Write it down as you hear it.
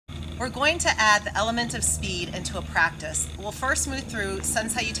We're going to add the element of speed into a practice. We'll first move through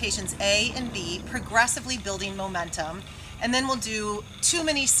Sun Salutations A and B, progressively building momentum, and then we'll do 2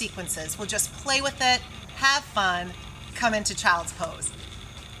 mini sequences. We'll just play with it, have fun, come into child's pose.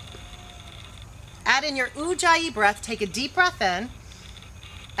 Add in your Ujjayi breath, take a deep breath in,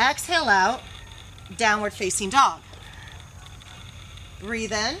 exhale out, downward facing dog.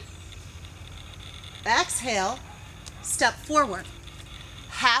 Breathe in, exhale, step forward.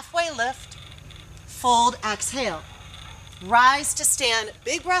 Halfway lift, fold, exhale. Rise to stand,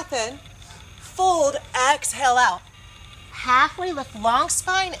 big breath in, fold, exhale out. Halfway lift, long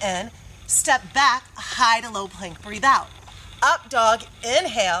spine in, step back, high to low plank, breathe out. Up dog,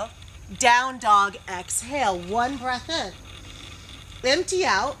 inhale, down dog, exhale. 1 breath in. Empty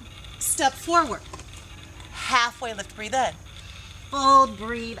out, step forward. Halfway lift, breathe in. Fold,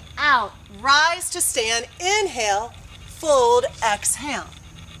 breathe out. Rise to stand, inhale, fold, exhale.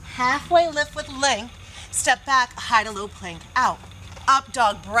 Halfway lift with length, step back, high to low plank, out. Up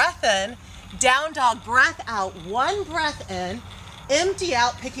dog, breath in, down dog, breath out. 1 breath in, empty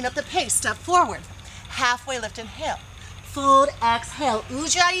out, picking up the pace, step forward. Halfway lift, inhale, fold, exhale.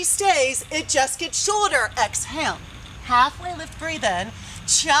 Ujjayi stays, it just gets shoulder, exhale. Halfway lift, breathe in,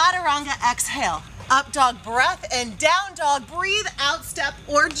 chaturanga, exhale. Up dog, breath in, down dog, breathe out, step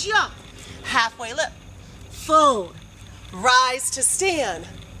or jump. Halfway lift, fold, rise to stand.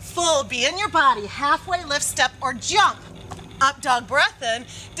 Fold, be in your body, halfway lift, step or jump. Up dog, breath in,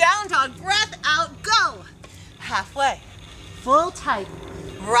 down dog, breath out, go. Halfway, full tight,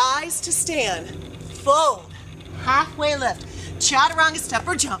 rise to stand, fold, halfway lift, chaturanga, step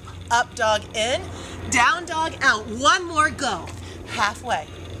or jump. Up dog in, down dog out, 1 more, go. Halfway,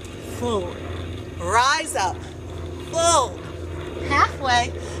 forward, rise up, fold,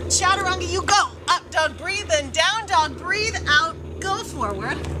 halfway, chaturanga, you go. Up dog, breathe in, down dog, breathe out, go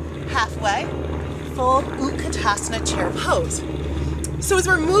forward. Halfway, fold, Utkatasana, chair pose. So as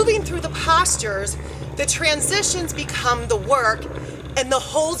we're moving through the postures, the transitions become the work and the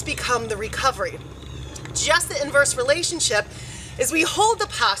holds become the recovery. Just the inverse relationship is we hold the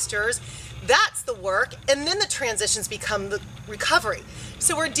postures, that's the work, and then the transitions become the recovery.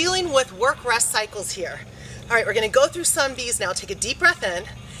 So we're dealing with work-rest cycles here. All right, we're gonna go through some Bs now. Take a deep breath in,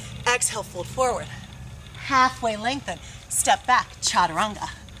 exhale, fold forward. Halfway lengthen, step back,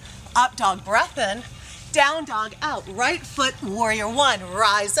 chaturanga. Up dog, breath in, down dog out. Right foot, warrior 1,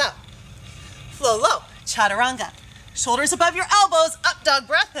 rise up. Flow low, chaturanga. Shoulders above your elbows, up dog,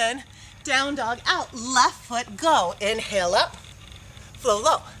 breath in, down dog out. Left foot, go. Inhale up, flow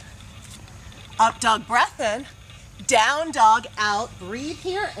low. Up dog, breath in, down dog out. Breathe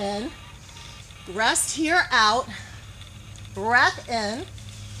here in, rest here out. Breath in,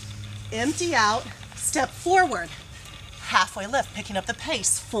 empty out, step forward. Halfway lift, picking up the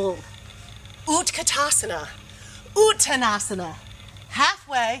pace, fold. Utkatasana, Uttanasana.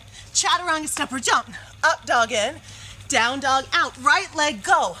 Halfway, chaturanga, step or jump. Up dog in, down dog out. Right leg,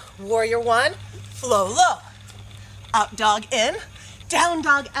 go. Warrior 1, flow low. Up dog in, down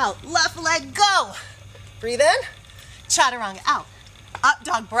dog out. Left leg, go. Breathe in, chaturanga out. Up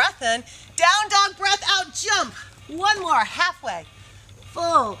dog, breath in, down dog, breath out, jump. 1 more, halfway.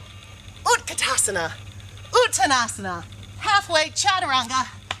 Full, Utkatasana, Uttanasana. Halfway, chaturanga,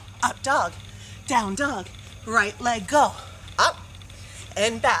 up dog, down dog, right leg, go. Up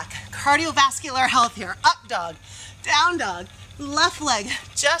and back. Cardiovascular health here. Up dog, down dog, left leg,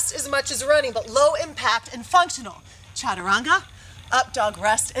 just as much as running, but low impact and functional. Chaturanga, up dog,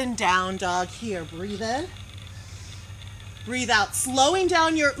 rest, and down dog here. Breathe in, breathe out, slowing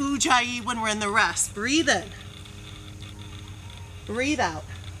down your Ujjayi when we're in the rest. Breathe in, breathe out,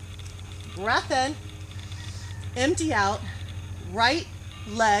 breath in, empty out, right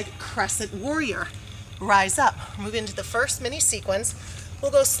leg, crescent warrior. Rise up, move into the first mini sequence.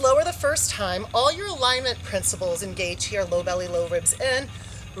 We'll go slower the first time. All your alignment principles engage here. Low belly, low ribs in,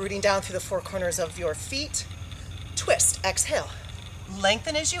 rooting down through the 4 corners of your feet. Twist, exhale.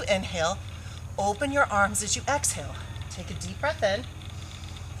 Lengthen as you inhale. Open your arms as you exhale. Take a deep breath in.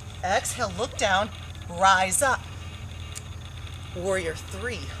 Exhale, look down, rise up. Warrior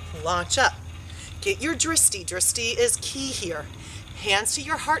 3, launch up. Get your drishti. Drishti is key here. Hands to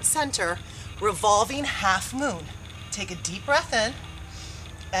your heart center, revolving half moon. Take a deep breath in,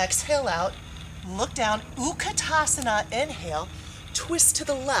 exhale out, look down, Utkatasana, inhale, twist to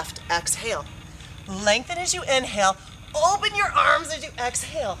the left, exhale. Lengthen as you inhale, open your arms as you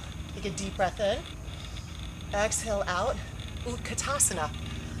exhale. Take a deep breath in, exhale out, Utkatasana,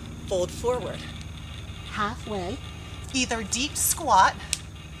 fold forward. Halfway, either deep squat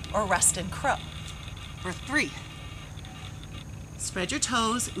or rest in crow. For 3, Spread your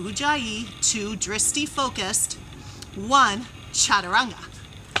toes, ujjayi. 2, dristi focused. 1, chaturanga.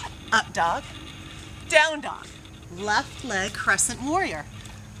 Up dog, down dog. Left leg crescent warrior.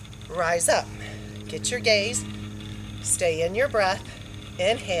 Rise up, get your gaze, stay in your breath.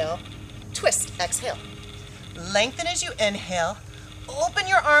 Inhale, twist, exhale. Lengthen as you inhale. Open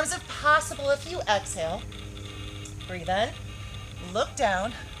your arms if possible if you exhale. Breathe in, look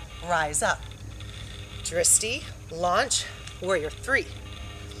down, rise up. Dristi, launch, warrior 3.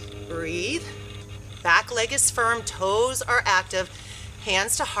 Breathe. Back leg is firm, toes are active,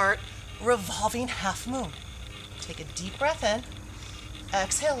 hands to heart, revolving half moon. Take a deep breath in,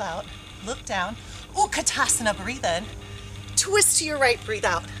 exhale out, look down, Utkatasana, breathe in, twist to your right, breathe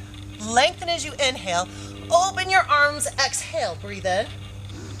out. Lengthen as you inhale, open your arms, exhale, breathe in,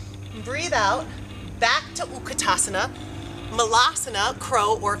 breathe out, back to Utkatasana, Malasana,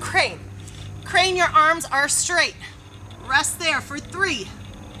 crow or crane. Crane, your arms are straight. Rest there for 3,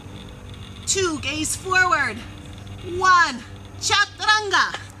 2, gaze forward. 1,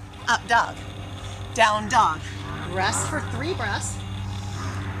 chaturanga. Up dog, down dog. Rest for 3 breaths.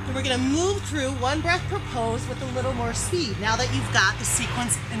 And we're gonna move through 1 breath per pose with a little more speed now that you've got the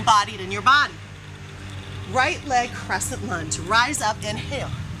sequence embodied in your body. Right leg crescent lunge, rise up,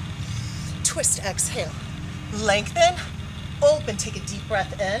 inhale. Twist, exhale. Lengthen, open, take a deep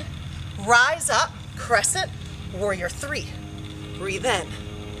breath in. Rise up, crescent, warrior 3. Breathe in,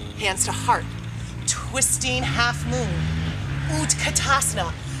 hands to heart. Twisting half moon,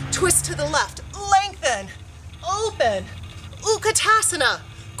 Utkatasana. Twist to the left, lengthen, open, Utkatasana,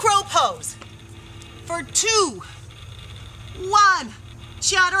 crow pose. For 2, 1,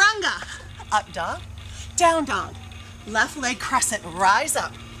 chaturanga. Up dog, down dog. Left leg crescent, rise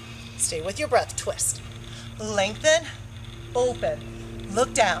up. Stay with your breath, twist. Lengthen, open,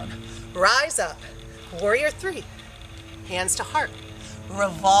 look down, rise up. Warrior 3, hands to heart.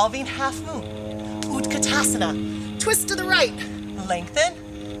 Revolving half moon, Utkatasana. Twist to the right,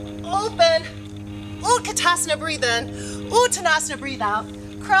 lengthen, open, Utkatasana, breathe in, Uttanasana, breathe out.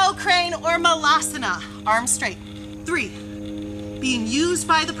 Crow, crane, or malasana, arms straight. 3, being used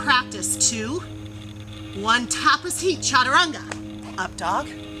by the practice. 2, 1, tapas heat, chaturanga. Up dog,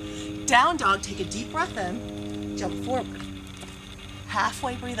 down dog, take a deep breath in, jump forward.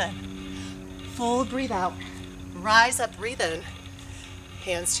 Halfway, breathe in. Full breathe out. Rise up, breathe in.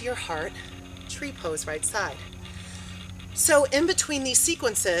 Hands to your heart, tree pose, right side. So in between these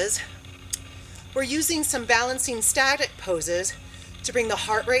sequences, we're using some balancing static poses to bring the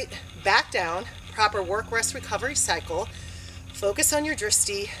heart rate back down, proper work, rest, recovery cycle. Focus on your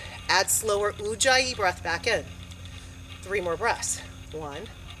dristi, add slower ujjayi breath back in. 3 more breaths. 1,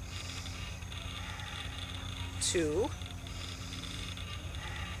 2,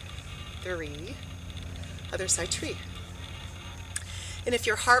 3, other side tree. And if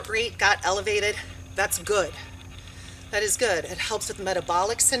your heart rate got elevated, that's good. That is good. It helps with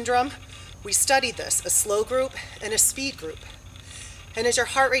metabolic syndrome. We studied this, a slow group and a speed group. And as your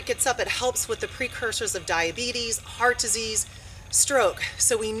heart rate gets up, it helps with the precursors of diabetes, heart disease, stroke.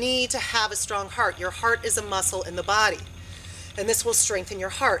 So we need to have a strong heart. Your heart is a muscle in the body, and this will strengthen your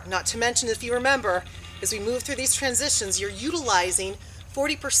heart. Not to mention, if you remember, as we move through these transitions, you're utilizing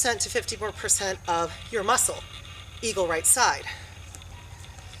 40% to 50% of your muscle, eagle right side.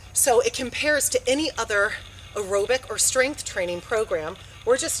 So it compares to any other aerobic or strength training program.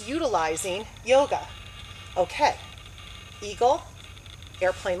 We're just utilizing yoga. Okay, eagle,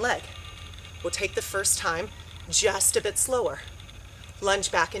 airplane leg. We'll take the first time just a bit slower. Lunge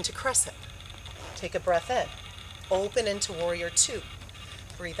back into crescent. Take a breath in. Open into warrior 2.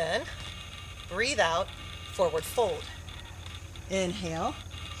 Breathe in, breathe out, forward fold. Inhale,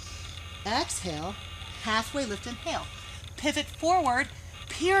 exhale, halfway lift, inhale. Pivot forward,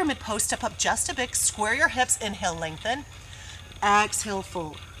 pyramid pose, step up just a bit, square your hips, inhale, lengthen. Exhale,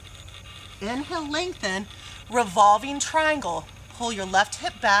 fold. Inhale, lengthen, revolving triangle. Pull your left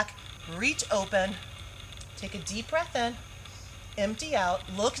hip back, reach open. Take a deep breath in, empty out,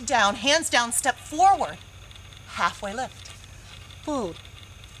 look down, hands down, step forward. Halfway lift, fold.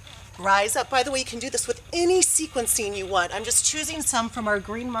 Rise up. By the way, you can do this with any sequencing you want. I'm just choosing some from our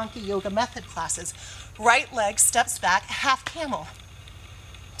greenmonkey yoga method classes. Right leg steps back, half camel.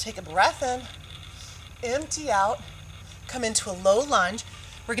 Take a breath in, empty out, come into a low lunge.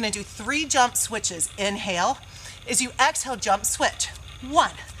 We're going to do 3 jump switches. Inhale. As you exhale, jump switch.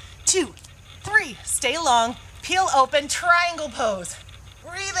 1, 2, 3. Stay long. Peel open, triangle pose.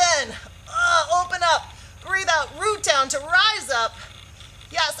 Breathe in. Open up. Breathe out. Root down to rise up.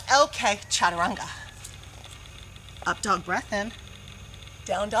 Yes. Okay. Chaturanga. Up dog, breath in.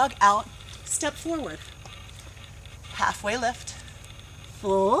 Down dog, out. Step forward. Halfway lift.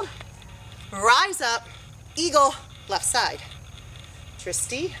 fold, rise up, eagle, left side.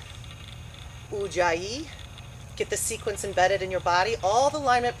 Tristi, Ujjayi. Get the sequence embedded in your body. All the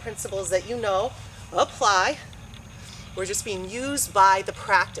alignment principles that you know apply. We're just being used by the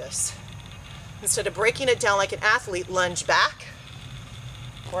practice. Instead of breaking it down like an athlete, lunge back.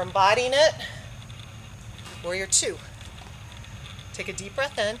 We're embodying it. Warrior 2. Take a deep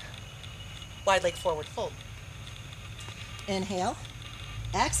breath in. Wide leg forward fold. Inhale.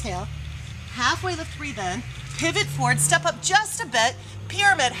 Exhale. Halfway lift, breathe in. Pivot forward, step up just a bit.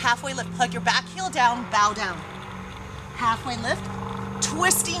 Pyramid, halfway lift. Plug your back heel down, bow down. Halfway lift.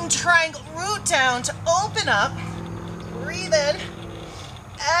 Twisting triangle, root down to open up. Breathe in.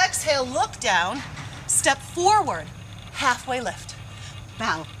 Exhale, look down. Step forward. Halfway lift.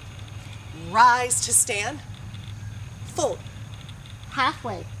 Bow. Rise to stand. Fold.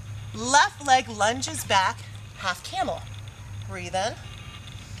 Halfway. Left leg lunges back. Half camel. Breathe in.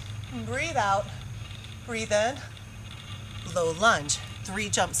 Breathe out. Breathe in. Low lunge. 3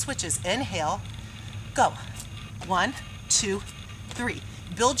 jump switches. Inhale. Go. 1, 2, 3.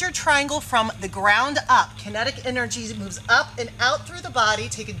 Build your triangle from the ground up. Kinetic energy moves up and out through the body.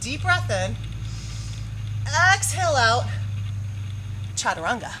 Take a deep breath in. Exhale out.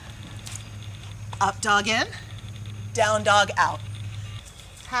 Chaturanga. Up dog in. Down dog out.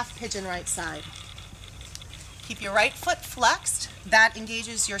 Half pigeon right side. Keep your right foot flexed. That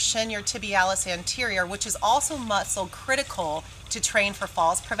engages your shin, your tibialis anterior, which is also muscle critical to train for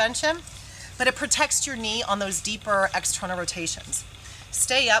falls prevention, but it protects your knee on those deeper external rotations.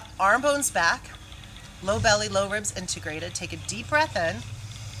 Stay up, arm bones back, low belly, low ribs integrated. Take a deep breath in.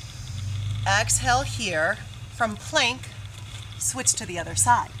 Exhale here. From plank, switch to the other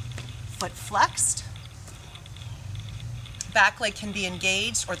side. Foot flexed. Back leg can be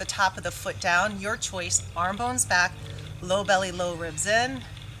engaged or the top of the foot down. Your choice. Arm bones back, low belly, low ribs in.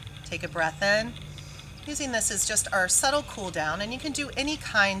 Take a breath in. Using this as just our subtle cool down, and you can do any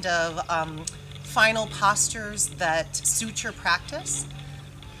kind of final postures that suit your practice.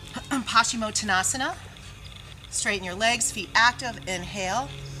 Paschimottanasana. Straighten your legs, feet active. Inhale.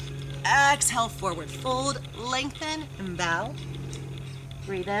 Exhale, forward fold, lengthen, and bow.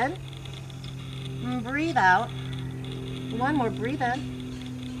 Breathe in. Breathe out. One more, breathe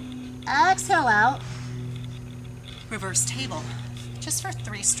in. Exhale out. Reverse table. Just for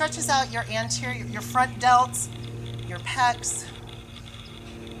 3. Stretches out your anterior, your front delts, your pecs.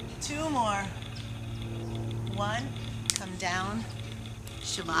 2 more. 1. Come down.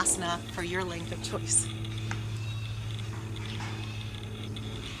 Shavasana for your length of choice.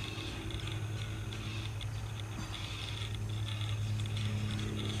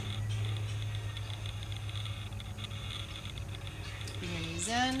 Bring your knees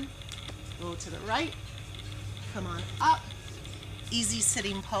in. Go to the right. Come on up. Easy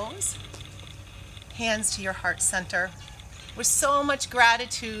sitting pose. Hands to your heart center. With so much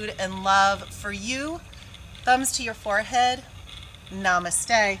gratitude and love for you. Thumbs to your forehead.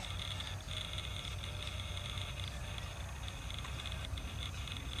 Namaste.